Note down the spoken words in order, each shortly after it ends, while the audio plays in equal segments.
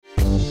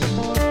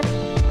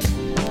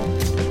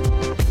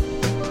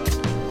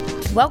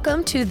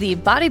Welcome to the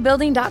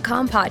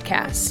bodybuilding.com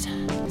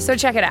podcast. So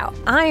check it out.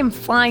 I am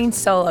flying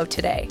solo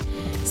today.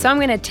 So I'm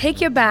going to take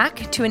you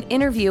back to an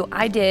interview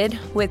I did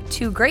with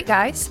two great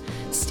guys,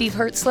 Steve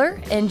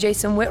Hertzler and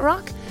Jason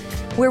Whitrock,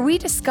 where we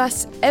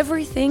discuss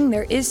everything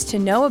there is to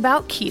know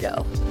about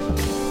keto.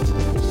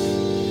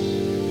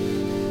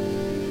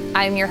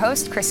 I am your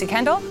host, Chrissy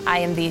Kendall. I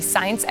am the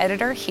science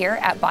editor here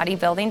at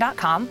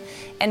bodybuilding.com.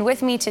 And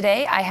with me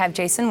today, I have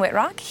Jason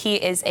Whitrock. He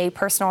is a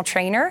personal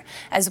trainer,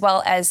 as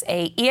well as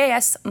a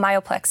EAS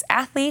Myoplex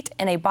athlete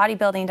and a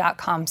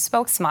bodybuilding.com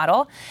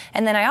spokesmodel.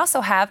 And then I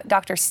also have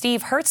Dr.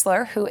 Steve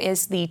Hertzler, who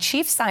is the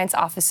chief science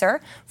officer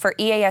for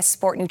EAS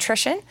Sport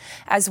Nutrition,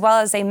 as well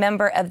as a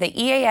member of the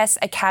EAS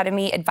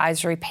Academy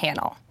Advisory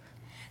Panel.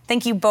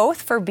 Thank you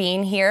both for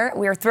being here.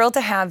 We are thrilled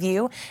to have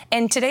you.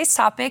 And today's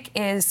topic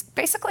is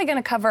basically going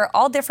to cover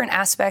all different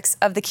aspects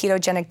of the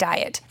ketogenic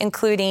diet,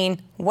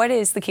 including what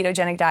is the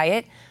ketogenic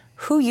diet,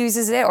 who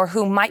uses it or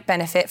who might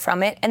benefit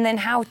from it, and then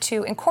how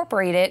to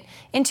incorporate it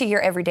into your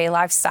everyday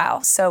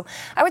lifestyle. So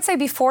I would say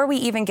before we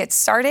even get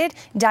started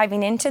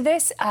diving into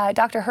this,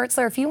 Dr.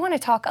 Hertzler, if you want to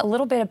talk a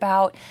little bit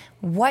about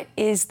what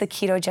is the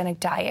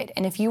ketogenic diet,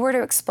 and if you were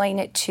to explain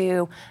it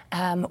to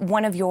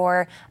one of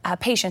your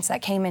patients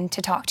that came in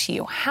to talk to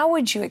you, how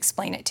would you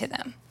explain it to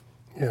them?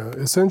 Yeah,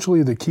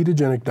 essentially the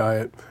ketogenic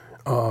diet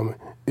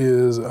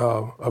is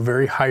a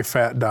very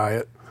high-fat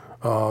diet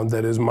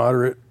that is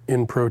moderate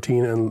in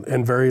protein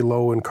and very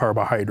low in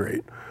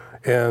carbohydrate.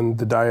 And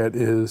the diet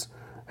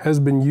has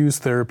been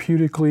used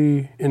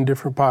therapeutically in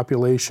different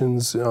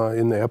populations,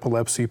 in the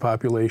epilepsy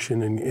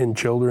population, in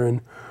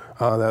children.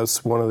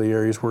 That's one of the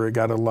areas where it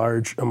got a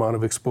large amount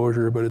of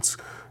exposure, but it's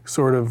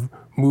sort of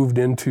moved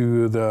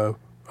into the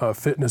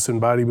fitness and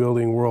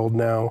bodybuilding world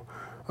now.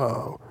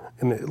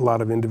 And a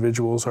lot of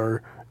individuals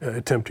are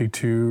attempting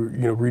to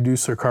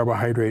reduce their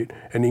carbohydrate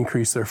and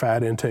increase their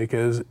fat intake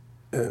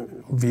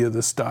via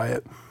this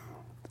diet.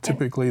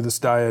 Typically, this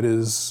diet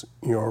is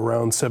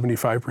around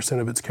 75%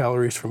 of its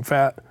calories from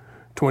fat,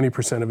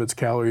 20% of its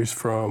calories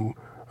from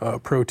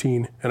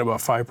protein, and about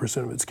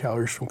 5% of its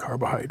calories from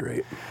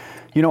carbohydrate.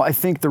 I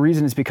think the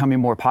reason it's becoming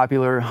more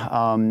popular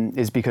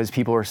is because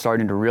people are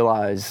starting to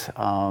realize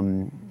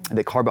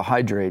that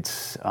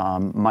carbohydrates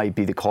might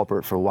be the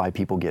culprit for why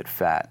people get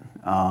fat.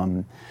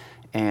 And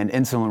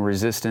insulin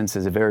resistance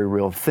is a very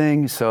real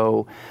thing,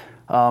 so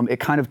it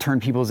kind of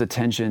turned people's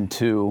attention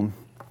to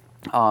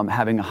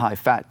having a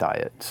high-fat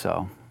diet.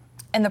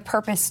 And the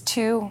purpose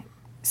to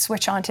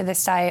switch onto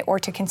this diet or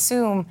to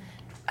consume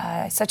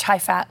such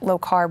high-fat,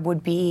 low-carb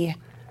would be?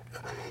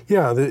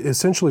 Yeah,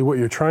 essentially what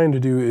you're trying to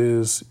do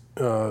is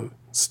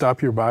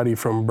stop your body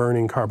from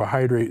burning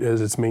carbohydrate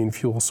as its main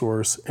fuel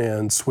source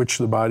and switch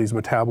the body's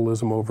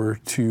metabolism over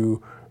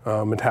to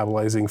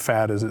metabolizing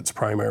fat as its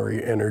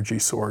primary energy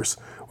source.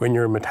 When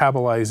you're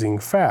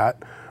metabolizing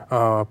fat,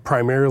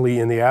 primarily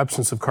in the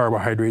absence of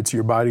carbohydrates,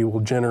 your body will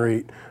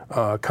generate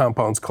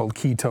compounds called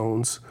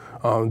ketones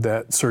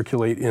that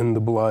circulate in the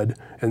blood,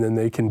 and then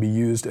they can be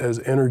used as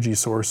energy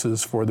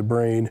sources for the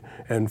brain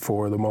and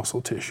for the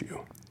muscle tissue.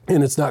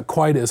 And it's not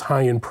quite as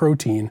high in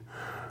protein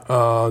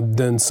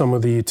than some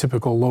of the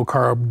typical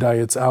low-carb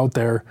diets out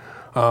there.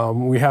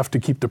 We have to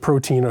keep the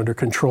protein under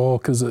control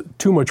because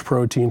too much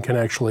protein can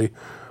actually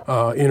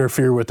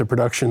interfere with the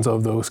productions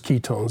of those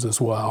ketones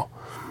as well.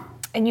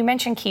 And you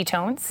mentioned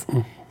ketones.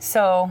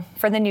 So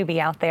for the newbie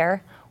out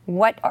there,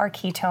 what are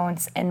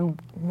ketones and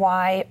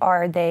why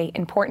are they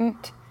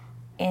important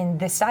in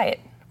this diet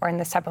or in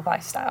this type of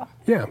lifestyle?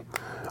 Yeah.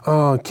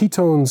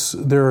 Ketones,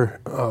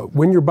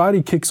 when your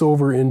body kicks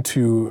over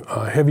into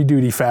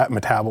heavy-duty fat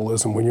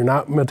metabolism, when you're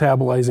not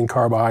metabolizing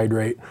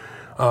carbohydrate,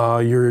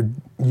 you're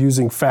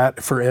using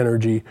fat for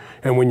energy.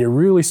 And when you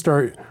really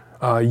start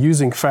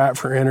using fat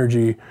for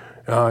energy,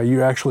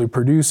 you actually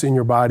produce in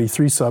your body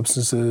three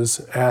substances: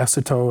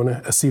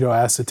 acetone,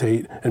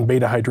 acetoacetate, and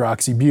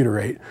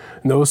beta-hydroxybutyrate.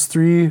 And those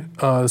three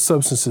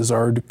substances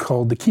are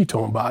called the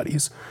ketone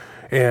bodies.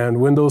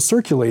 And when those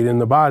circulate in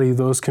the body,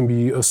 those can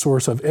be a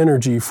source of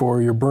energy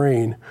for your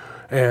brain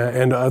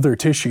and other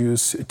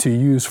tissues to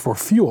use for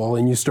fuel.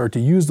 And you start to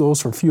use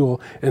those for fuel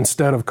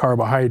instead of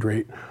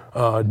carbohydrate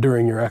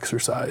during your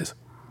exercise.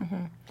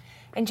 Mm-hmm.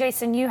 And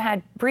Jason, you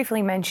had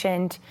briefly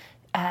mentioned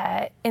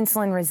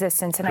insulin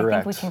resistance, and Correct.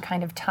 I think we can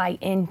kind of tie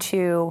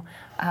into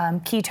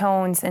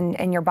ketones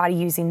and your body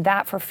using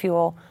that for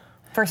fuel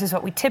versus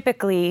what we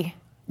typically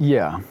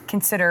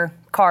consider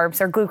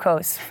carbs or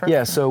glucose.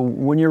 So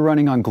when you're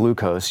running on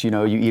glucose,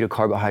 you eat a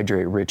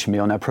carbohydrate-rich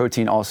meal. Now,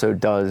 protein also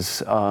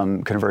does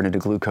convert into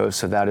glucose,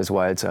 so that is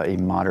why it's a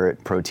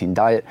moderate protein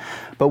diet.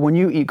 But when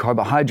you eat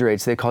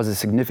carbohydrates, they cause a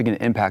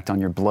significant impact on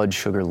your blood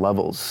sugar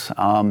levels.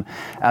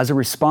 As a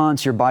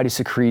response, your body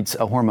secretes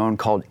a hormone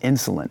called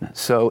insulin.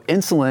 So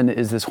insulin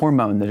is this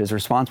hormone that is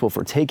responsible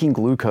for taking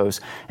glucose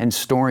and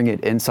storing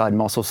it inside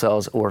muscle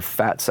cells or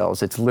fat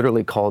cells. It's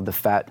literally called the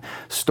fat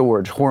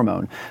storage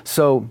hormone.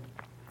 So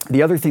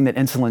The other thing that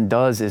insulin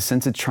does is,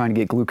 since it's trying to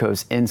get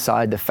glucose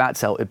inside the fat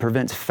cell, it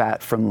prevents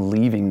fat from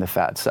leaving the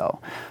fat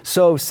cell.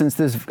 So since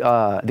the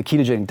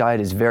ketogenic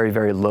diet is very,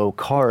 very low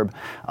carb,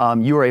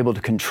 you are able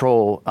to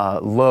control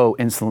low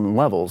insulin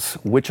levels,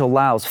 which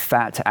allows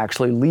fat to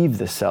actually leave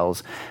the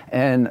cells.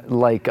 And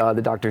like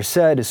the doctor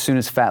said, as soon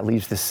as fat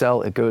leaves the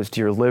cell, it goes to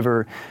your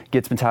liver,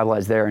 gets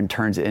metabolized there, and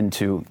turns it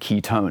into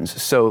ketones.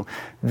 So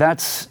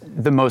that's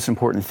the most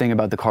important thing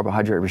about the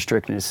carbohydrate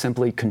restriction, is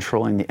simply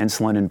controlling the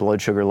insulin and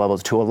blood sugar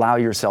levels to allow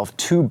yourself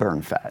to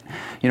burn fat.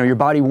 You know, your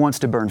body wants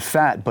to burn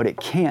fat, but it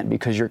can't,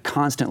 because you're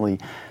constantly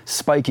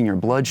spiking your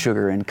blood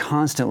sugar and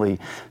constantly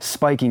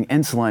spiking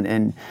insulin.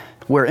 And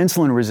where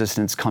insulin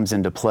resistance comes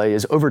into play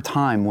is, over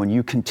time, when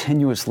you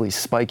continuously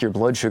spike your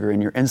blood sugar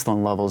and your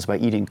insulin levels by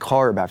eating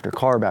carb after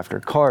carb after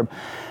carb,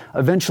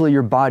 eventually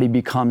your body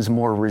becomes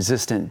more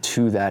resistant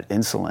to that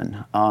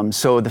insulin.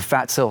 So the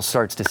fat cell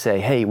starts to say,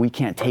 hey, we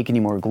can't take any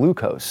more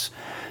glucose.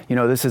 You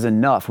know, this is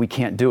enough, we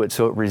can't do it.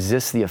 So it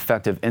resists the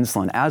effect of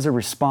insulin. As a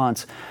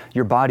response,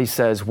 your body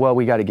says, well,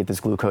 we got to get this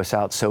glucose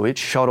out. So it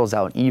shuttles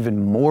out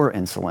even more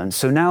insulin.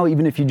 So now,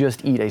 even if you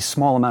just eat a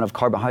small amount of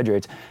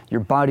carbohydrates, your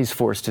body's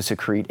forced to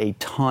secrete a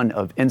ton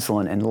of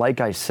insulin. And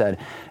like I said,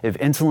 if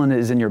insulin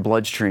is in your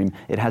bloodstream,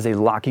 it has a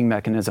locking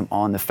mechanism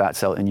on the fat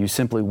cell, and you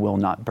simply will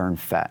not burn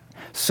fat.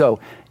 So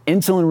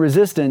insulin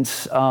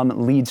resistance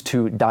leads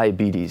to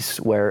diabetes,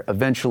 where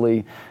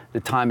eventually the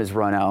time is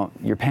run out,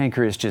 your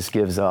pancreas just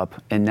gives up,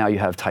 and now you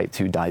have type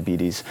 2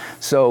 diabetes.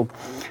 So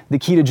the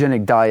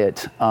ketogenic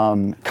diet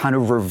kind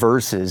of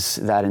reverses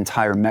that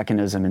entire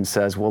mechanism and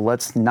says, well,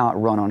 let's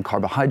not run on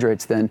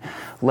carbohydrates then,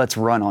 let's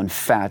run on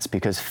fats,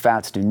 because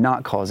fats do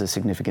not cause a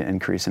significant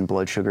increase in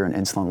blood sugar and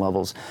insulin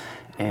levels.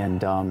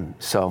 And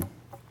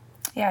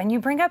Yeah, and you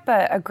bring up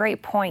a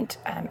great point,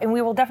 and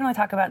we will definitely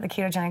talk about the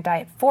ketogenic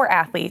diet for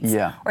athletes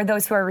or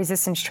those who are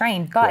resistance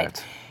trained, but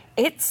Correct.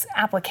 its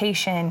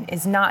application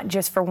is not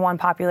just for one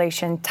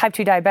population. Type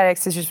 2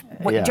 diabetics is just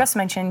what you just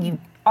mentioned. You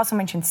also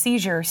mentioned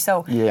seizures,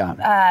 so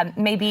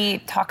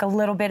maybe talk a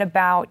little bit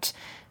about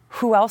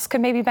who else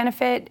could maybe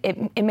benefit.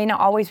 It may not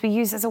always be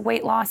used as a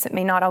weight loss. It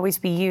may not always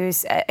be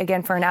used,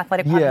 again, for an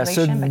athletic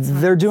population. Yeah, so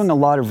they're doing a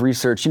lot of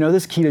research. You know,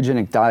 this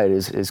ketogenic diet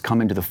is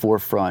coming to the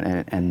forefront,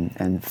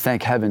 and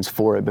thank heavens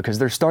for it, because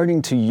they're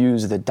starting to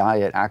use the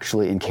diet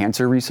actually in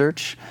cancer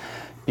research,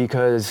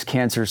 because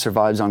cancer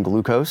survives on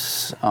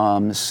glucose.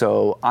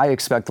 So I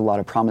expect a lot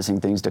of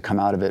promising things to come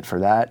out of it for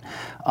that.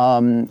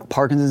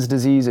 Parkinson's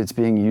disease, it's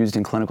being used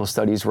in clinical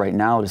studies right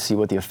now to see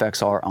what the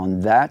effects are on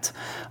that.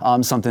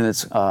 Something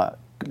that's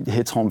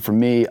hits home for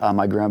me.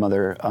 My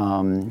grandmother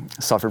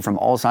suffered from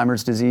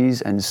Alzheimer's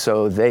disease, and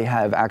so they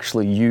have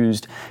actually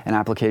used an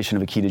application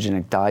of a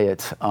ketogenic diet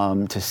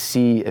to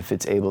see if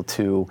it's able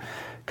to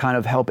kind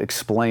of help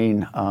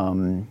explain,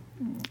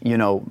 you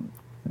know,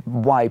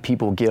 why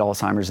people get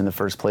Alzheimer's in the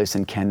first place,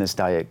 and can this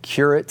diet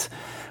cure it?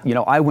 You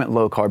know, I went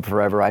low carb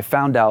forever. I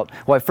found out,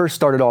 well, I first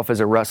started off as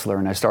a wrestler,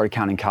 and I started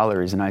counting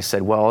calories, and I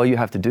said, well, all you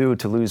have to do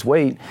to lose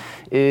weight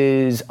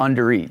is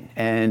undereat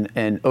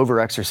and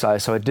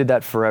over-exercise. So I did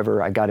that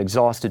forever. I got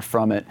exhausted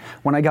from it.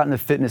 When I got in the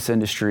fitness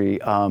industry,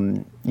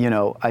 you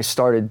know, I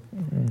started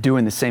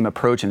doing the same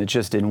approach, and it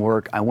just didn't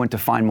work. I went to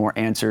find more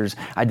answers.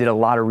 I did a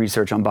lot of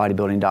research on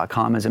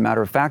bodybuilding.com, as a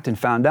matter of fact, and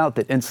found out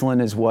that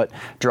insulin is what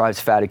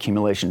drives fat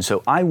accumulation.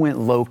 So I went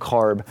low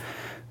carb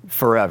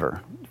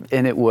forever.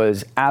 And it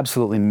was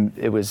absolutely,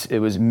 it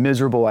was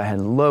miserable. I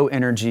had low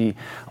energy,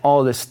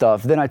 all this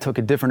stuff. Then I took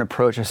a different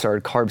approach. I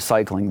started carb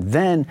cycling.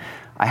 Then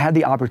I had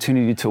the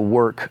opportunity to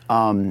work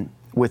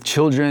with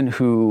children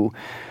who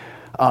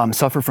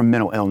suffer from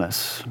mental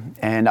illness.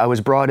 And I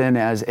was brought in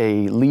as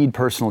a lead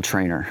personal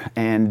trainer.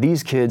 And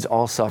these kids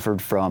all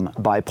suffered from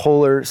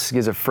bipolar,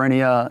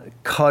 schizophrenia,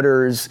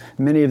 cutters.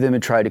 Many of them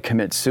had tried to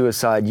commit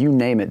suicide. You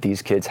name it,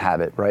 these kids have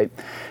it, right?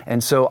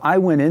 And so I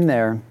went in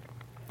there.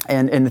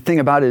 And the thing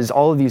about it is,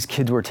 all of these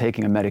kids were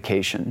taking a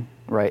medication,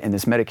 right? And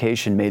this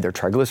medication made their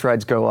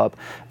triglycerides go up,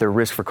 their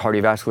risk for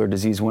cardiovascular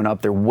disease went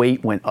up, their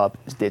weight went up,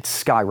 it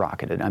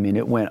skyrocketed. I mean,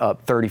 it went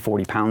up 30,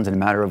 40 pounds in a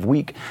matter of a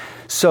week.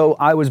 So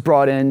I was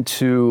brought in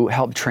to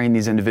help train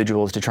these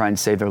individuals to try and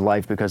save their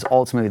life, because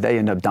ultimately they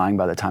end up dying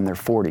by the time they're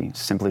 40,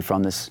 simply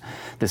from this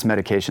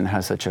medication that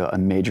has such a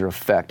major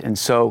effect. And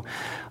so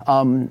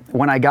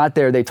when I got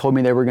there, they told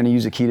me they were going to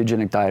use a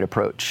ketogenic diet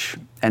approach,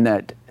 and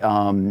that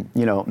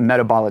you know,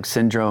 metabolic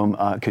syndrome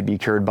could be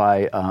cured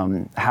by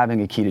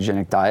having a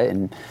ketogenic diet.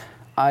 And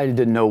I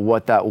didn't know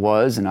what that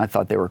was, and I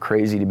thought they were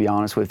crazy, to be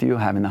honest with you,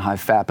 having the high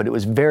fat. But it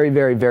was very,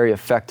 very, very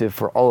effective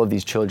for all of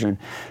these children.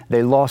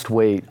 They lost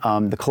weight.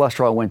 The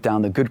cholesterol went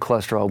down. The good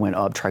cholesterol went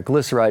up.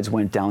 Triglycerides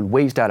went down.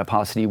 Waist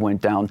adiposity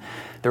went down.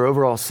 Their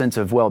overall sense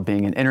of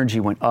well-being and energy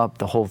went up.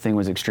 The whole thing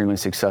was extremely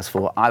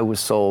successful. I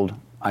was sold.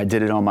 I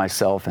did it on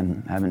myself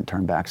and haven't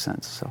turned back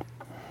since. So.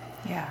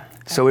 Yeah.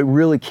 So it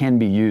really can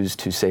be used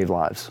to save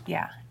lives.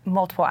 Yeah,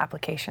 multiple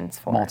applications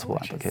for multiple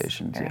it,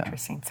 applications. Very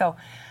interesting. So,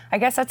 I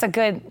guess that's a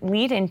good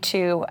lead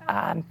into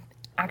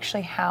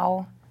actually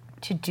how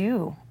to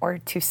do or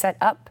to set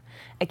up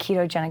a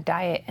ketogenic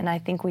diet. And I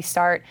think we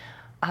start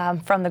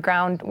from the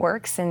ground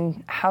works,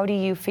 and how do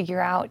you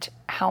figure out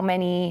how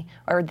many,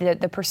 or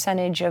the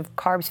percentage of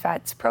carbs,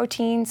 fats,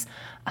 proteins,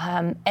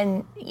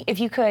 and if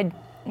you could,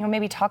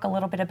 maybe talk a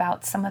little bit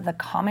about some of the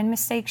common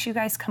mistakes you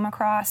guys come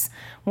across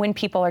when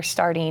people are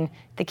starting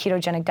the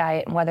ketogenic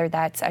diet, and whether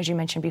that's, as you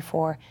mentioned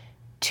before,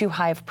 too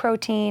high of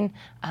protein,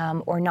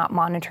 or not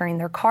monitoring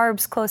their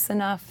carbs close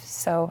enough.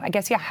 So I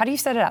guess, how do you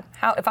set it up?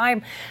 If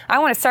I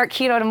want to start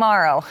keto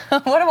tomorrow,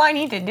 what do I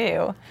need to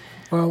do?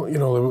 Well,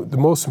 the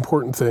most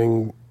important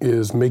thing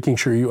is making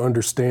sure you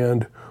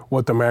understand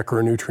what the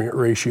macronutrient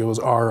ratios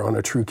are on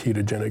a true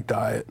ketogenic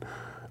diet.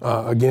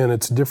 Again,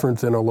 it's different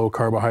than a low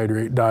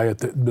carbohydrate diet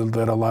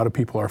that a lot of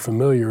people are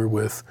familiar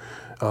with.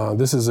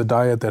 This is a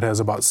diet that has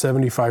about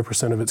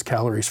 75% of its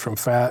calories from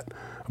fat,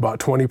 about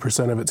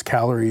 20% of its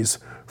calories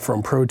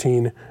from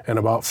protein, and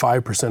about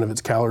 5% of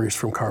its calories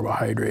from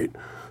carbohydrate.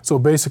 So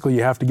basically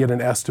you have to get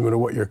an estimate of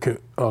what your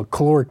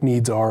caloric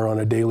needs are on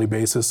a daily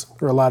basis.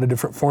 There are a lot of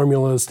different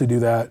formulas to do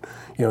that.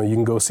 You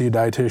can go see a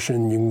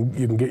dietitian,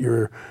 you can get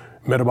your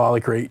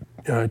metabolic rate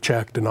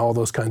checked and all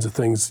those kinds of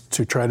things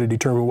to try to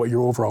determine what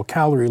your overall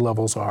calorie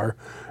levels are.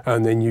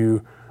 And then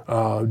you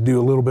do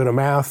a little bit of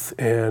math,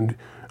 and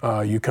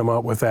you come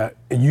up with that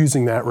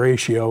using that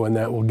ratio, and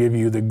that will give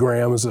you the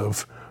grams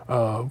of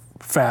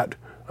fat,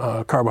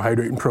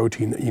 carbohydrate, and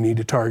protein that you need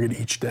to target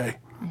each day.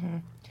 Mm-hmm.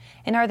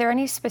 And are there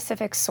any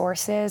specific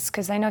sources?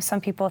 Because I know some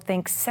people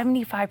think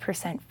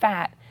 75%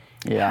 fat.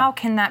 Yeah. How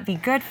can that be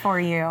good for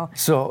you?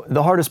 So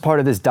the hardest part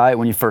of this diet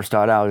when you first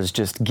start out is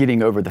just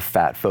getting over the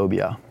fat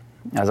phobia,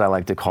 as I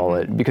like to call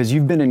it, because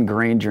you've been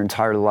ingrained your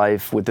entire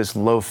life with this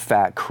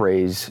low-fat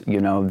craze,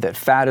 that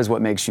fat is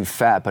what makes you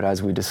fat, but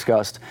as we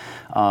discussed,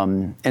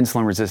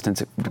 insulin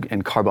resistance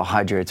and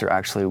carbohydrates are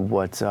actually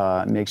what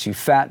makes you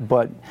fat.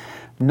 But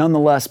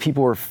nonetheless,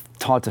 people are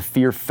taught to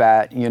fear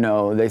fat.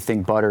 They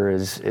think butter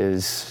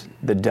is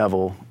the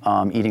devil.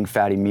 Eating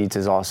fatty meats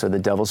is also the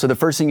devil. So the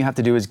first thing you have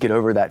to do is get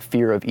over that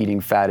fear of eating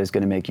fat is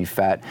going to make you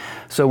fat.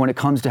 So when it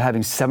comes to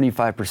having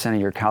 75%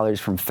 of your calories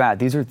from fat,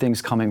 these are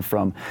things coming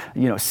from,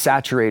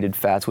 saturated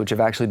fats, which have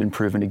actually been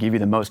proven to give you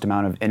the most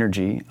amount of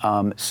energy.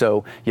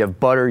 So you have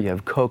butter, you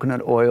have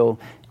coconut oil,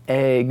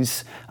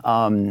 eggs,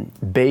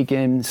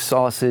 bacon,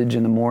 sausage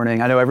in the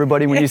morning. I know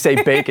everybody, when you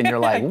say bacon, you're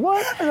like,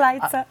 what?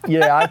 Lights up.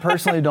 Yeah, I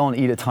personally don't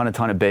eat a ton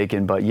of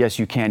bacon, but yes,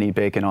 you can eat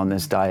bacon on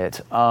this diet.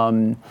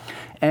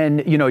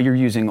 And you're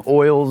using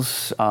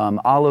oils,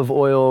 olive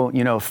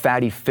oil,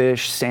 fatty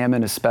fish,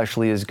 salmon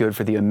especially is good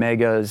for the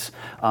omegas.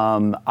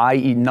 I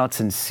eat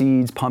nuts and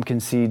seeds, pumpkin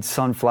seeds,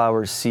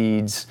 sunflower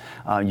seeds.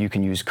 You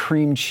can use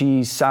cream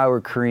cheese, sour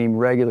cream,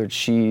 regular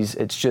cheese.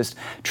 It's just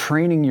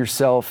training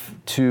yourself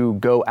to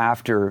go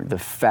after the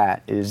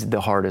fat is the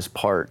hardest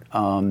part.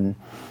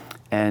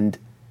 And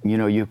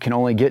you can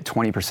only get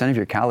 20% of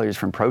your calories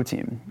from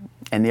protein.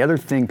 And the other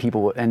thing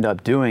people will end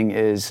up doing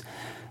is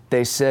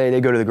they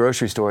go to the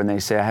grocery store and they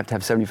say, I have to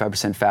have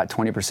 75% fat,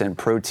 20%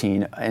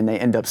 protein, and they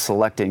end up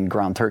selecting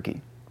ground turkey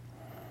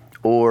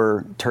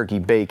or turkey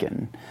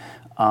bacon.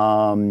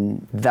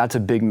 That's a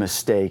big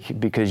mistake,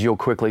 because you'll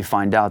quickly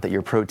find out that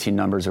your protein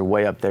numbers are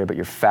way up there, but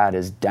your fat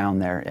is down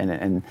there.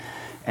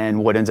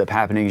 And what ends up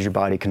happening is your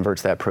body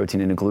converts that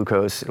protein into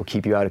glucose. It'll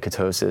keep you out of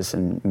ketosis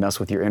and mess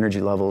with your energy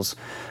levels.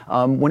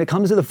 When it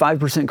comes to the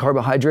 5%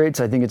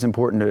 carbohydrates, I think it's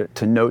important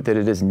to note that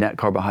it is net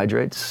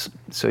carbohydrates.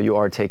 So you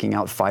are taking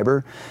out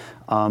fiber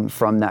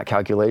from that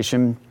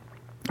calculation.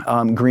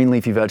 Green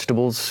leafy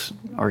vegetables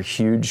are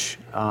huge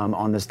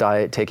on this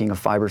diet. Taking a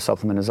fiber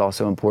supplement is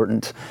also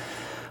important.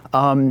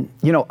 When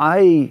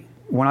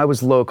I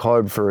was low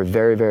carb for a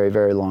very, very,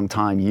 very long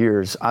time,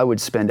 years, I would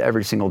spend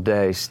every single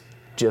day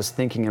just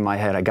thinking in my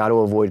head, I got to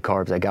avoid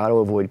carbs, I got to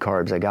avoid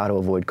carbs, I got to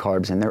avoid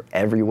carbs, and they're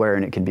everywhere,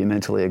 and it can be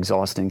mentally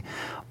exhausting.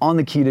 On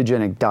the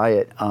ketogenic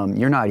diet,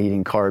 you're not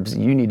eating carbs.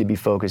 You need to be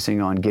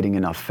focusing on getting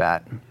enough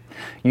fat.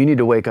 You need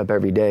to wake up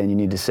every day and you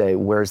need to say,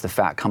 where's the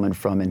fat coming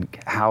from, and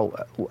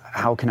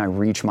how can I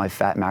reach my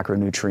fat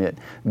macronutrient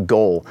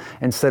goal,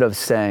 instead of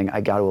saying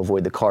I got to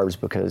avoid the carbs,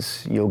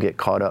 because you'll get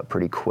caught up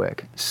pretty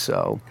quick.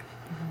 So.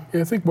 Yeah,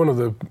 I think one of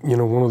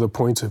the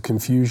points of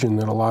confusion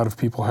that a lot of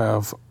people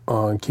have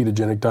on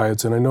ketogenic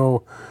diets, and I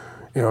know,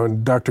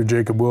 Dr.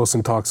 Jacob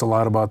Wilson talks a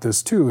lot about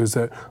this too, is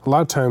that a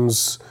lot of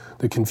times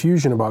the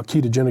confusion about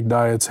ketogenic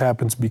diets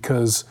happens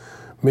because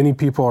many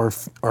people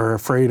are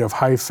afraid of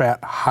high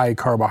fat, high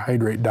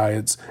carbohydrate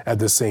diets at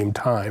the same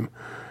time.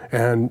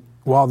 And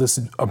while this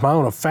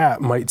amount of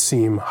fat might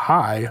seem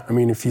high, I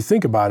mean, if you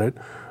think about it,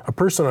 a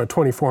person on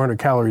 2,400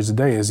 calories a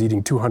day is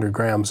eating 200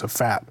 grams of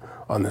fat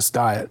on this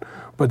diet.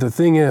 But the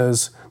thing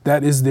is,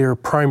 that is their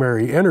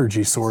primary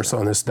energy source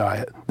on this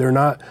diet. They're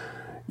not,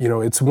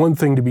 it's one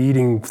thing to be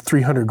eating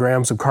 300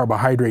 grams of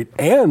carbohydrate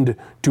and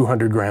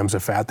 200 grams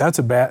of fat. That's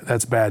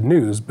bad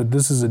news, but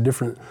this is a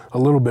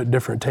little bit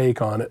different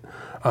take on it.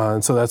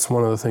 And so that's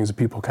one of the things that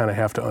people kind of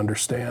have to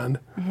understand.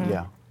 Mm-hmm.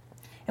 Yeah.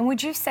 And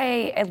would you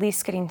say, at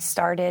least getting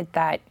started,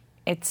 that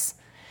it's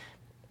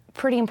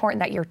pretty important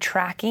that you're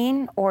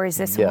tracking, or is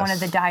this one of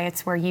the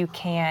diets where you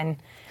can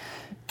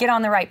get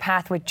on the right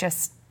path with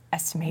just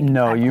estimated?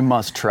 No, you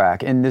must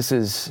track. And this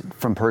is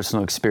from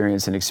personal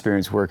experience and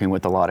experience working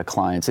with a lot of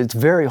clients. It's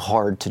very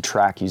hard to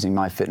track using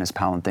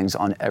MyFitnessPal and things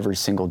on every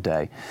single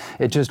day.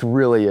 It just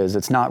really is.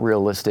 It's not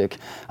realistic,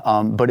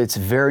 but it's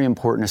very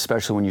important,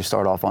 especially when you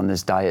start off on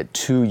this diet,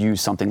 to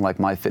use something like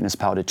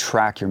MyFitnessPal to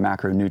track your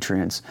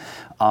macronutrients.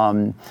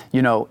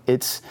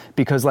 It's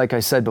because, like I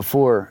said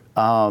before,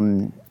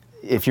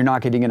 if you're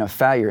not getting enough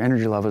fat, your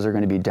energy levels are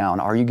going to be down.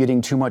 Are you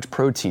getting too much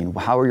protein?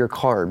 How are your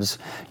carbs?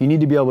 You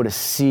need to be able to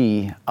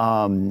see,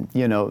 you need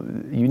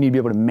to be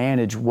able to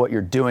manage what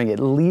you're doing, at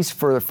least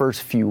for the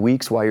first few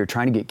weeks while you're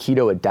trying to get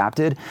keto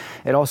adapted.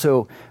 It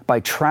also, by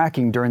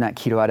tracking during that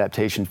keto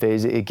adaptation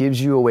phase, it gives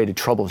you a way to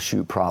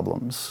troubleshoot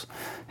problems.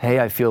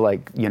 Hey, I feel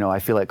like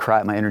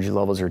crap, my energy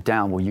levels are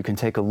down. Well, you can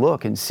take a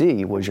look and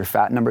see, was your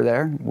fat number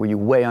there? Were you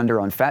way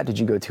under on fat? Did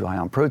you go too high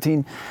on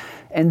protein?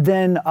 And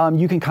then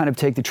you can kind of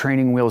take the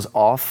training wheels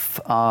off,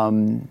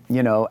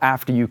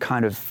 after you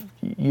kind of,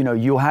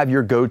 you'll have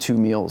your go-to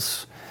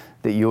meals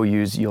that you'll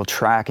use, you'll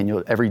track,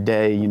 and every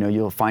day,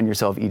 you'll find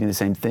yourself eating the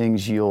same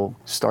things. You'll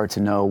start to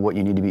know what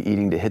you need to be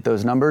eating to hit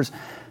those numbers.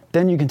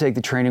 Then you can take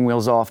the training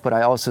wheels off. But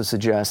I also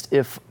suggest,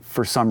 if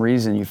for some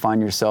reason you find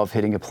yourself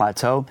hitting a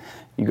plateau,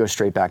 you go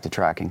straight back to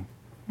tracking.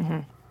 Mm-hmm.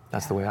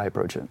 That's the way I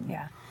approach it.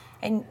 Yeah.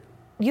 And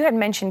you had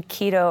mentioned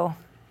keto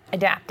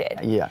adapted.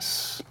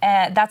 Yes.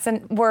 That's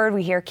a word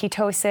we hear,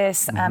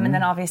 ketosis, and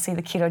then obviously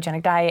the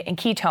ketogenic diet and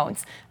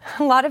ketones.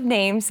 A lot of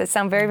names that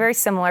sound very, very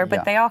similar,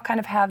 but they all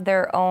kind of have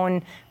their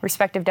own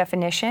respective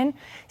definition.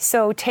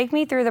 So take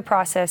me through the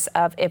process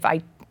of, if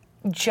I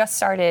just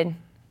started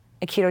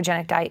a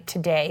ketogenic diet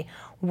today,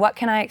 what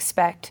can I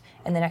expect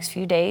in the next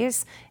few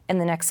days, in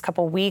the next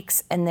couple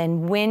weeks, and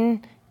then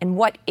when and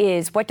what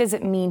does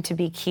it mean to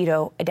be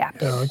keto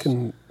adapted? Yeah, I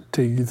can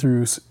take you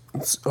through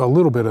a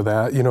little bit of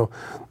that.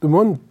 The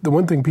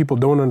one thing people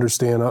don't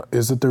understand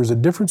is that there's a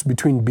difference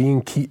between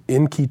being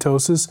in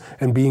ketosis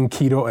and being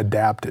keto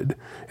adapted.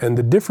 And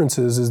the difference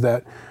is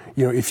that,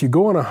 if you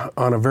go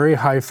on a very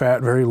high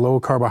fat, very low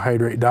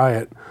carbohydrate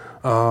diet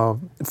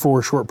for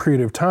a short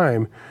period of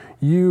time,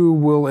 you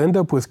will end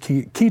up with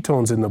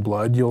ketones in the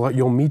blood.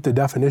 You'll meet the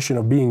definition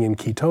of being in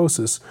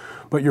ketosis,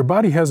 but your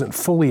body hasn't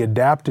fully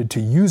adapted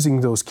to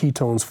using those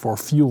ketones for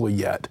fuel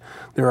yet.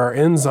 There are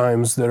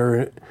enzymes that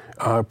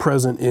are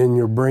present in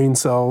your brain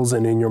cells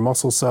and in your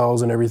muscle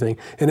cells and everything.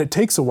 And it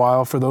takes a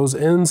while for those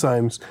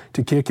enzymes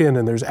to kick in,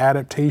 and there's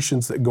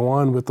adaptations that go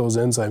on with those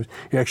enzymes.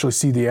 You actually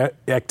see the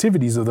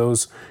activities of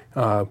those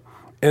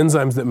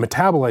enzymes that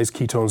metabolize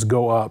ketones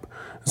go up.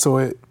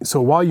 So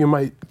while you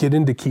might get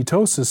into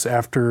ketosis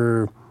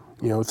after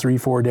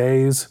 3-4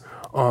 days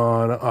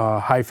on a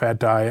high-fat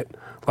diet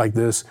like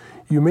this,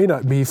 you may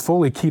not be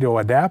fully keto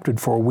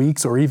adapted for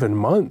weeks or even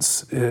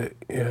months.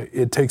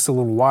 It takes a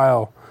little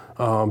while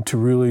to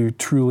really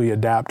truly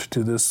adapt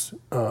to this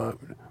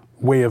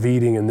way of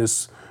eating and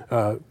this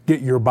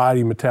get your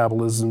body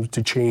metabolism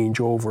to change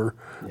over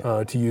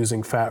to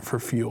using fat for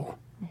fuel.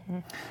 Mm-hmm.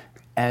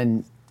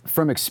 And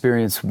from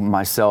experience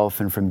myself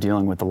and from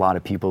dealing with a lot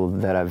of people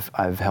that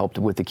I've helped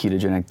with the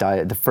ketogenic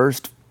diet, the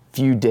first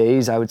few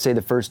days, I would say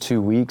the first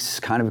 2 weeks,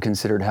 kind of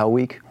considered hell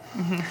week.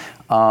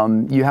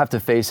 Mm-hmm. You have to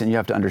face it and you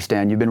have to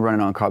understand, you've been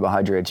running on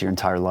carbohydrates your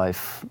entire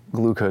life.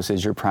 Glucose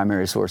is your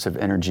primary source of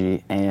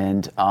energy.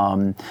 And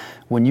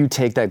when you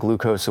take that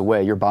glucose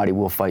away, your body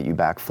will fight you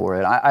back for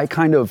it. I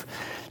kind of,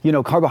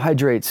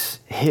 carbohydrates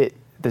hit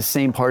the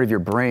same part of your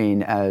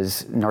brain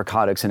as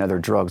narcotics and other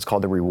drugs,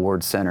 called the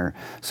reward center.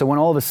 So when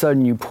all of a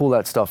sudden you pull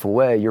that stuff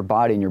away, your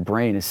body and your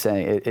brain is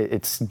saying,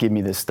 it's give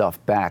me this stuff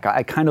back.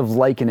 I kind of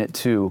liken it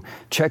to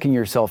checking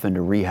yourself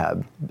into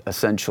rehab,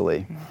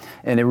 essentially.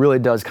 And it really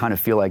does kind of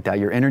feel like that.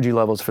 Your energy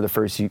levels for the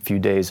first few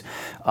days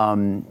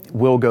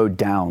will go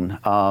down.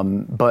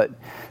 But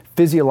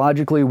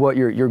physiologically, what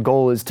your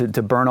goal is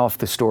to burn off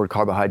the stored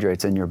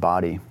carbohydrates in your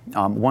body.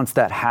 Once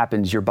that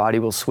happens, your body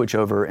will switch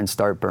over and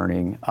start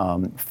burning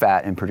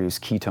fat and produce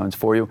ketones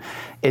for you.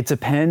 It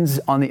depends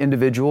on the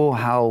individual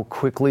how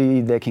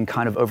quickly they can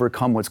kind of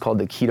overcome what's called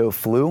the keto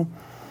flu.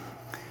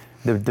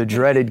 The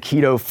dreaded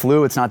keto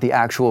flu. It's not the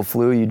actual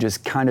flu. You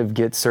just kind of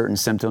get certain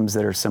symptoms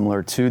that are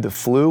similar to the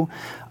flu.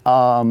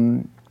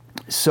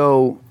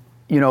 So,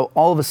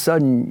 all of a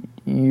sudden,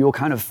 you'll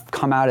kind of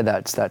come out of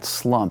that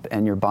slump,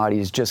 and your body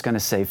is just going to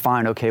say,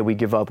 fine, okay, we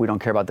give up, we don't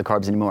care about the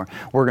carbs anymore,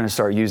 we're going to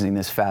start using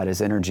this fat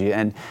as energy,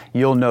 and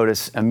you'll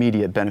notice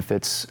immediate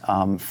benefits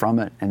from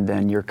it, and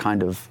then you're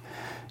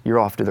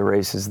off to the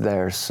races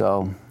there.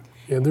 So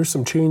yeah, there's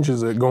some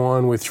changes that go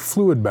on with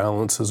fluid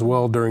balance as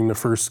well during the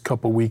first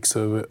couple weeks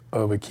of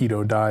a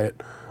keto diet,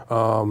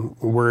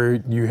 where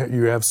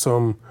you have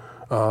some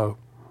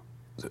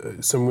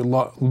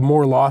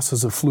more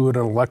losses of fluid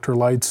and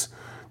electrolytes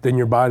than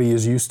your body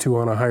is used to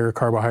on a higher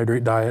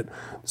carbohydrate diet.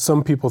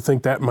 Some people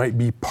think that might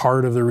be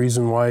part of the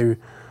reason why,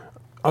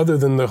 other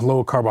than the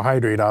low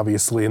carbohydrate,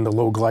 obviously, and the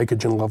low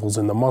glycogen levels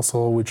in the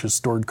muscle, which is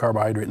stored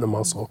carbohydrate in the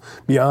muscle.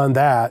 Beyond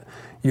that,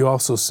 you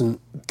also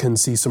can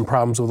see some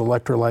problems with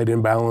electrolyte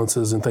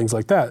imbalances and things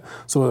like that.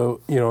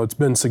 So, it's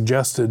been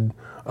suggested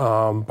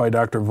by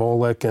Dr.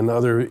 Volek and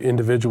other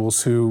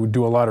individuals who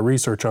do a lot of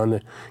research on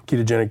the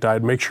ketogenic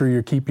diet. Make sure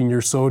you're keeping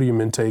your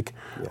sodium intake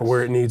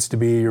where it needs to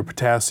be, your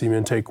potassium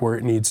intake where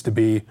it needs to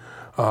be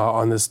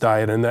on this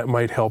diet, and that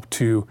might help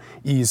to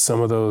ease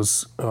some of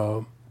those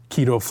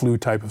keto flu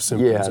type of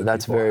symptoms. Yeah,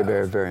 that's very,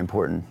 very, very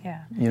important.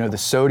 Yeah. You know, the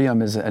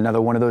sodium is another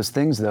one of those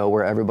things, though,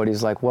 where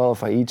everybody's like, well,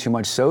 if I eat too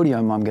much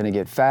sodium, I'm going to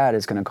get fat,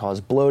 it's going to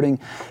cause bloating.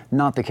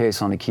 Not the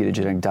case on a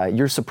ketogenic diet.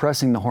 You're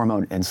suppressing the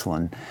hormone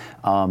insulin,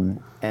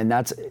 and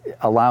that's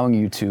allowing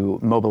you to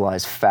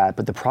mobilize fat.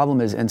 But the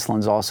problem is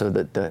insulin's also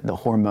the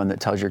hormone that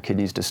tells your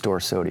kidneys to store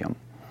sodium.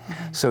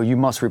 So you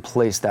must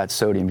replace that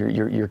sodium.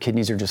 Your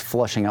kidneys are just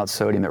flushing out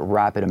sodium at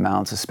rapid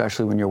amounts,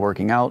 especially when you're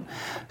working out.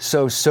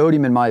 So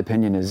sodium, in my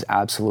opinion, is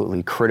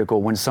absolutely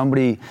critical. When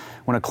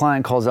a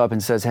client calls up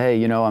and says, hey,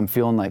 you know, I'm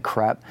feeling like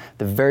crap,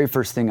 the very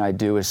first thing I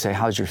do is say,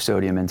 how's your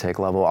sodium intake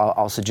level?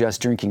 I'll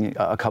suggest drinking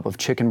a cup of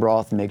chicken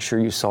broth. Make sure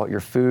you salt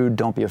your food.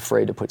 Don't be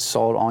afraid to put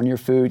salt on your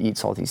food. Eat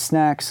salty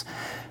snacks.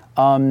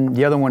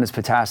 The other one is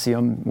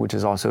potassium, which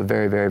is also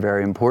very, very,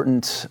 very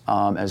important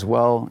as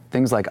well.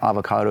 Things like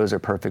avocados are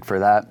perfect for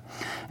that.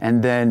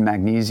 And then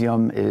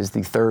magnesium is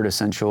the third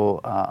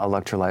essential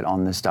electrolyte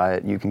on this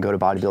diet. You can go to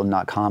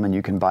bodybuilding.com and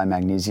you can buy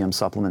magnesium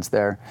supplements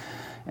there,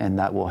 and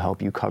that will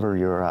help you cover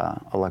your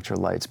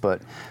electrolytes.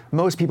 But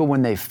most people,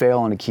 when they fail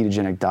on a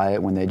ketogenic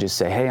diet, when they just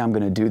say, hey, I'm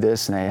going to do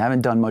this, and they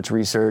haven't done much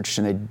research,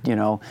 and they, you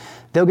know,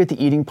 they'll get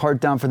the eating part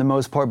down for the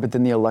most part, but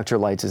then the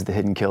electrolytes is the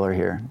hidden killer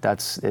here.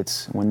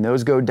 It's when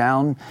those go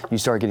down, you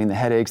start getting the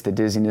headaches, the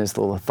dizziness,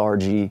 the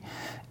lethargy,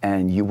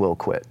 and you will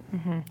quit.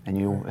 And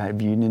you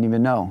didn't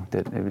even know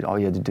that all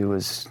you had to do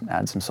was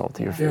add some salt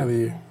to your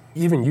food. Yeah,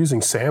 even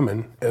using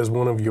salmon as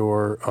one of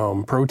your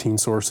protein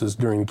sources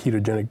during the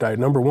ketogenic diet.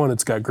 Number one,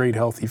 it's got great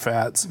healthy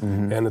fats,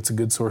 and it's a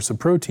good source of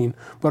protein,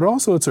 but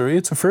also it's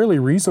a fairly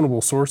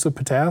reasonable source of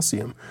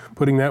potassium.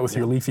 Putting that with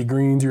your leafy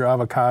greens, your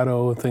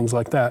avocado, and things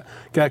like that,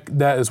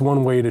 that is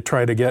one way to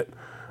try to get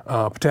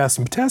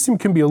potassium. Potassium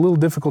can be a little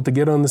difficult to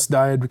get on this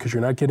diet because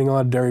you're not getting a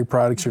lot of dairy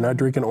products, you're not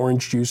drinking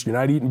orange juice, you're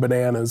not eating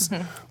bananas,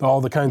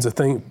 all the kinds of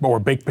things, or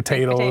baked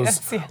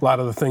potatoes, a lot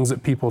of the things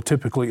that people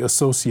typically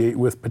associate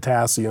with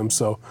potassium.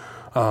 So,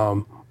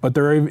 but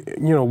there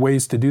are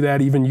ways to do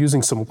that, even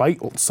using some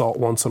light salt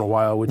once in a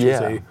while, which is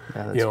a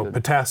good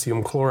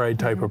potassium chloride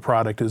type of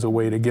product, is a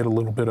way to get a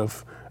little bit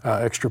of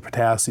extra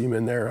potassium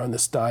in there on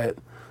this diet.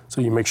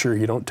 So you make sure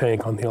you don't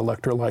tank on the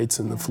electrolytes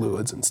and the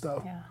fluids and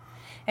stuff. Yeah.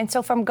 And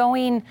so from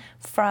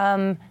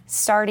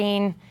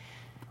starting,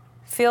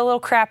 feel a little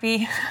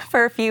crappy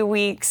for a few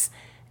weeks,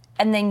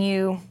 and then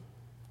you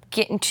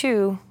get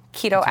into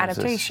keto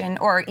adaptation,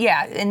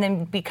 and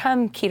then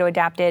become keto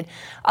adapted,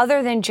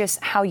 other than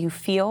just how you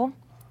feel.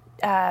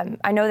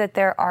 I know that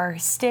there are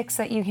sticks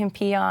that you can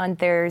pee on.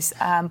 There's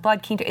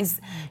blood keto.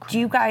 Do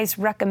you guys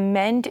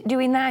recommend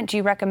doing that? Do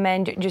you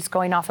recommend just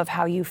going off of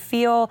how you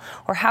feel?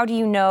 Or how do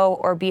you know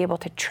or be able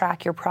to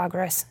track your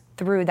progress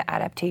through the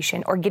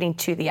adaptation or getting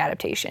to the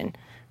adaptation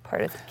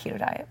part of the keto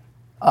diet?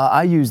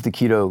 I use the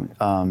keto,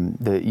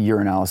 the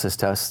urinalysis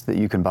tests that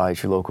you can buy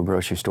at your local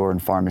grocery store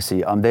and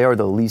pharmacy. They are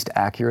the least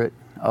accurate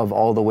of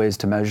all the ways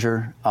to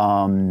measure,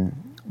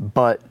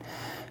 but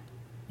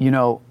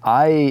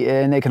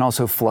and they can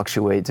also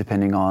fluctuate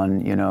depending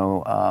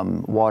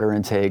on, water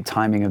intake,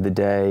 timing of the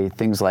day,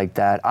 things like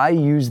that. I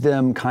use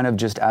them kind of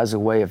just as a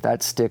way, if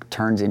that stick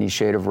turns any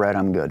shade of red,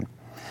 I'm good.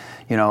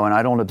 And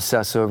I don't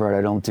obsess over it.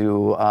 I don't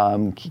do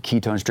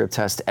ketone strip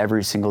tests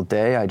every single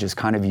day. I just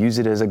kind of use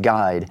it as a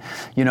guide.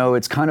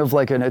 It's kind of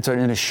like it's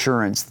an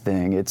assurance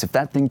thing. It's if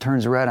that thing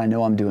turns red, I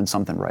know I'm doing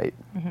something right.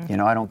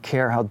 I don't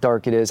care how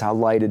dark it is, how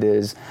light it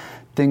is,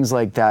 things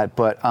like that.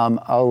 But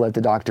I'll let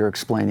the doctor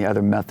explain the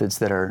other methods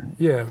that are.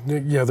 Yeah.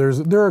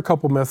 There are a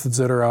couple methods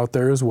that are out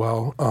there as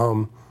well.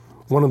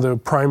 One of the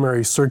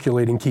primary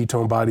circulating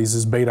ketone bodies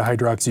is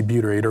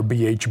beta-hydroxybutyrate, or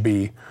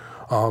BHB.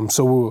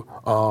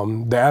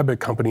 The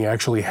Abbott company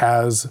actually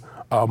has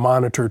a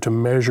monitor to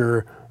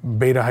measure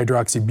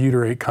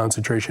beta-hydroxybutyrate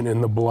concentration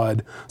in the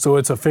blood. So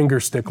it's a finger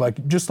stick,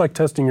 just like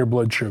testing your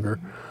blood sugar.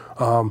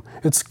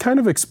 It's kind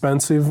of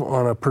expensive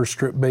on a per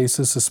strip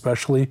basis,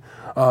 especially.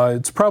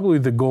 It's probably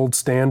the gold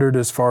standard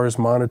as far as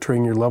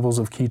monitoring your levels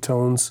of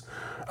ketones.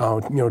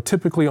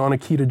 Typically on a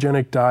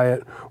ketogenic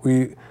diet,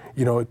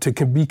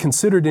 to be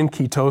considered in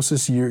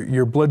ketosis,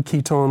 your blood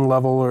ketone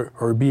level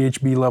or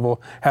BHB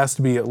level has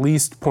to be at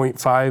least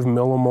 0.5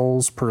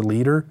 millimoles per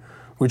liter,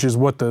 which is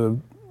what the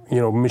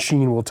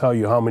machine will tell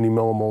you how many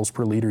millimoles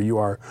per liter you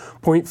are.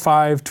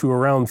 0.5 to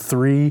around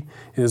 3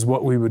 is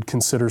what we would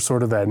consider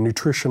sort of that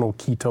nutritional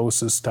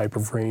ketosis type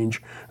of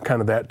range,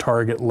 kind of that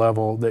target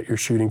level that you're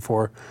shooting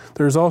for.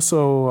 There's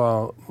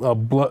also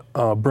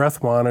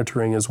breath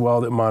monitoring as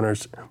well that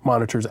monitors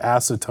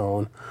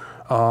acetone,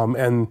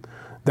 and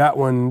that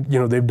one,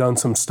 they've done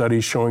some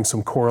studies showing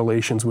some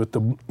correlations with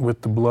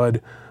the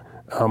blood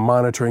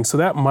monitoring. So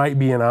that might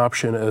be an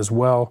option as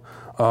well.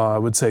 I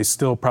would say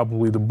still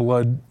probably the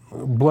blood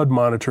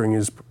monitoring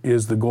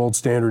is the gold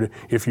standard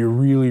if you're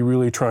really,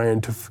 really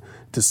trying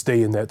to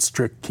stay in that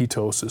strict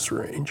ketosis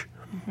range.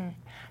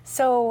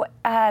 So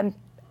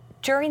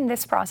during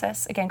this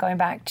process, again, going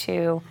back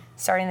to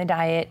starting the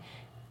diet,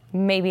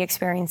 maybe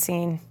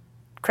experiencing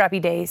crappy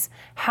days,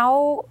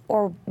 how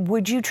or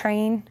would you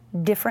train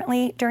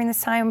differently during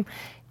this time?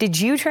 Did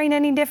you train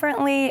any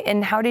differently,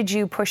 and how did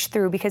you push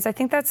through? Because I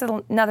think that's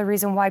another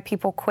reason why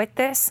people quit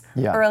this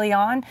early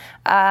on.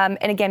 And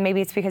again, maybe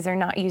it's because they're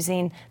not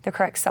using the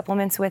correct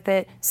supplements with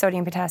it,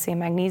 sodium, potassium,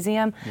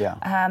 magnesium.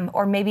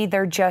 Or maybe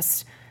they're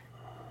just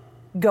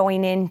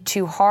going in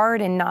too hard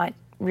and not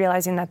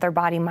realizing that their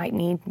body might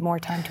need more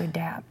time to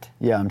adapt.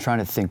 Yeah, I'm trying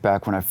to think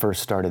back when I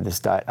first started this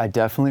diet. I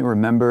definitely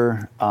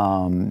remember,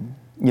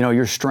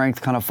 your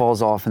strength kind of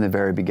falls off in the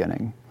very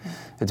beginning.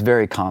 It's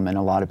very common.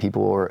 A lot of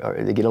people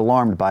they get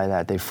alarmed by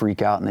that. They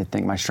freak out and they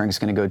think my strength's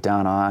going to go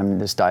down.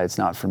 This diet's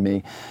not for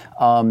me.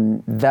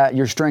 That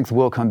your strength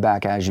will come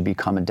back as you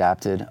become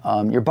adapted.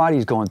 Your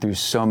body's going through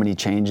so many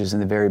changes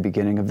in the very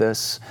beginning of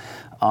this.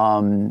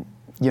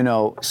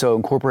 So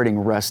incorporating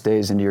rest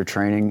days into your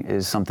training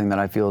is something that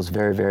I feel is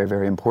very, very,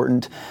 very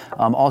important.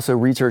 Also,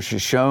 research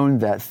has shown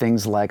that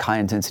things like high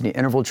intensity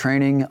interval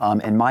training,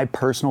 and my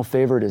personal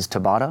favorite is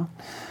Tabata,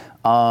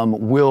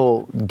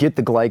 will get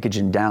the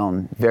glycogen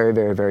down very,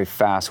 very, very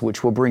fast,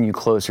 which will bring you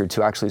closer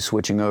to actually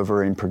switching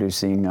over and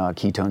producing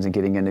ketones and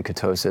getting into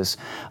ketosis.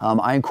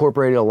 I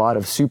incorporated a lot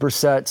of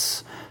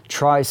supersets,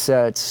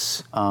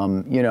 trisets,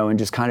 and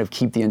just kind of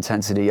keep the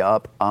intensity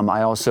up.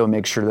 I also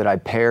make sure that I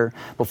pair.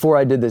 Before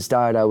I did this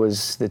diet, I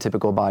was the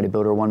typical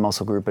bodybuilder, one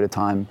muscle group at a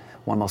time,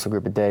 one muscle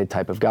group a day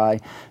type of guy.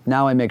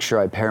 Now I make sure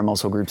I pair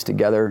muscle groups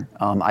together.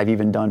 I've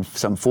even done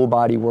some full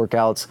body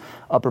workouts,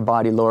 upper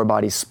body, lower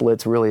body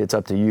splits. Really, it's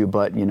up to you.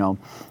 But,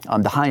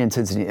 the high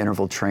intensity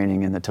interval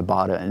training and the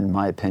Tabata, in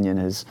my opinion,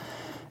 is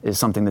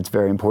something that's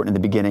very important in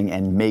the beginning,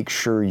 and make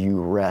sure you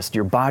rest.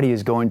 Your body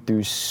is going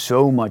through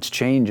so much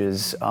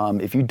changes.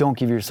 If you don't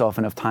give yourself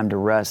enough time to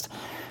rest,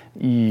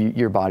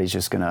 your body's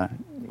just gonna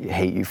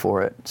hate you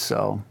for it.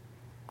 So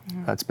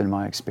that's been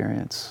my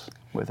experience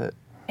with it.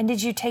 And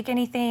did you take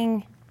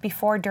anything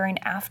before, during,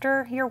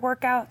 after your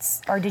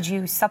workouts, or did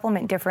you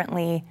supplement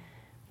differently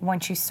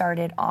once you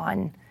started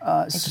on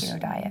the keto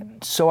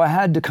diet? So I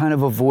had to kind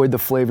of avoid the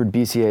flavored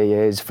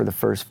BCAAs for the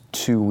first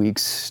 2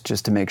 weeks,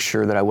 just to make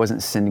sure that I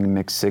wasn't sending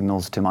mixed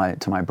signals to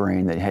my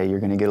brain that, hey,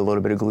 you're going to get a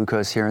little bit of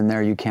glucose here and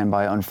there. You can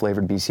buy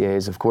unflavored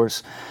BCAAs, of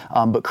course.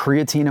 But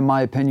creatine, in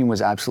my opinion,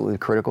 was absolutely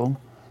critical.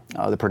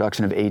 The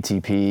production of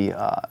ATP,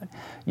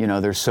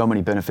 there's so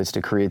many benefits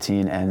to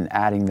creatine, and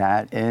adding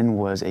that in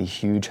was a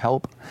huge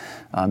help.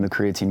 The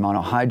creatine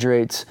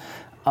monohydrates.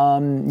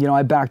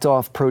 I backed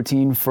off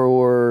protein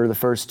for the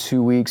first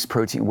 2 weeks,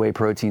 whey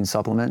protein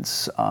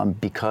supplements,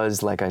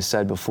 because, like I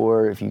said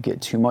before, if you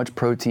get too much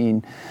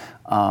protein,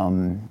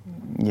 your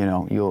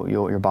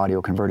body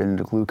will convert it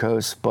into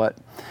glucose. But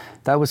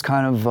that was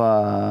kind of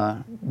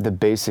the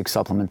basic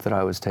supplement that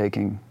I was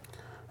taking.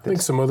 I think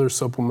some other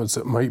supplements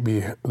that might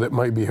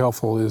be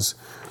helpful is,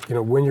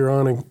 when you're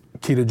on a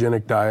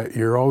ketogenic diet,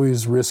 you're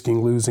always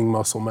risking losing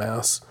muscle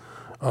mass.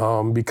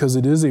 Because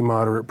it is a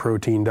moderate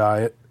protein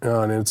diet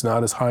and it's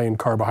not as high in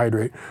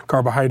carbohydrate.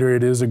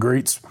 Carbohydrate is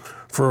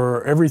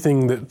for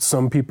everything that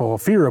some people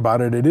fear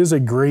about it, it is a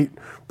great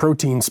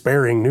protein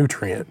sparing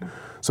nutrient.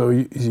 So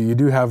you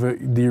do have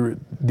the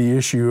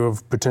issue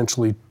of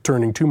potentially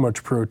turning too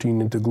much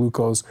protein into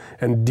glucose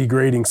and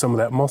degrading some of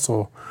that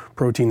muscle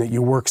protein that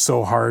you work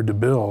so hard to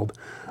build.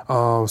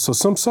 So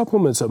some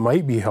supplements that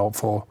might be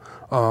helpful,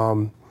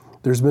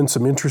 there's been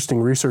some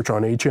interesting research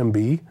on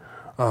HMB.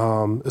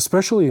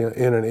 Especially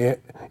in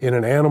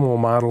an animal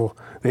model.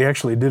 They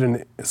actually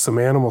did some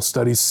animal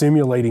studies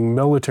simulating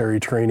military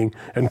training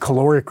and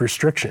caloric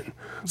restriction.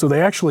 So they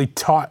actually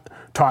taught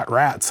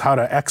rats how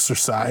to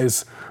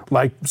exercise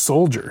like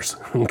soldiers,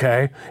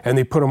 okay? And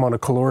they put them on a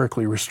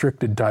calorically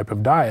restricted type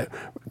of diet,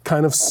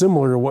 kind of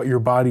similar to what your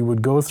body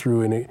would go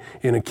through in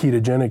a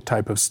ketogenic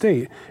type of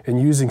state.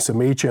 And using some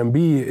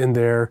HMB in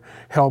there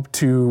helped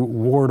to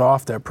ward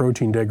off that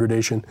protein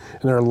degradation.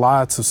 And there are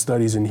lots of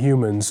studies in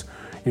humans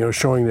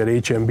showing that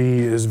HMB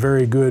is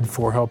very good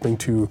for helping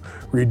to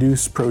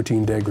reduce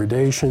protein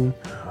degradation.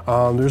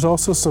 There's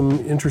also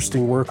some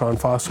interesting work on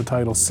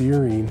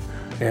phosphatidylserine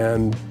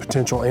and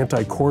potential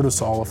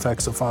anti-cortisol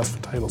effects of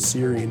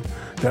phosphatidylserine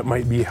that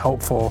might be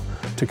helpful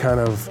to kind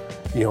of,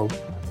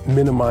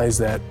 minimize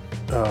that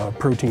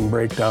protein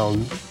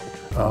breakdown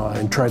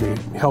and try to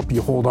help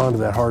you hold on to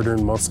that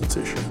hard-earned muscle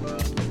tissue.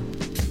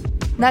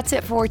 That's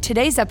it for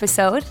today's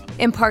episode.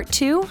 In part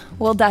 2,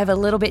 we'll dive a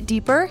little bit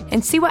deeper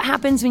and see what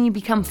happens when you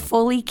become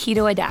fully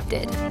keto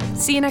adapted.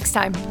 See you next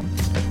time.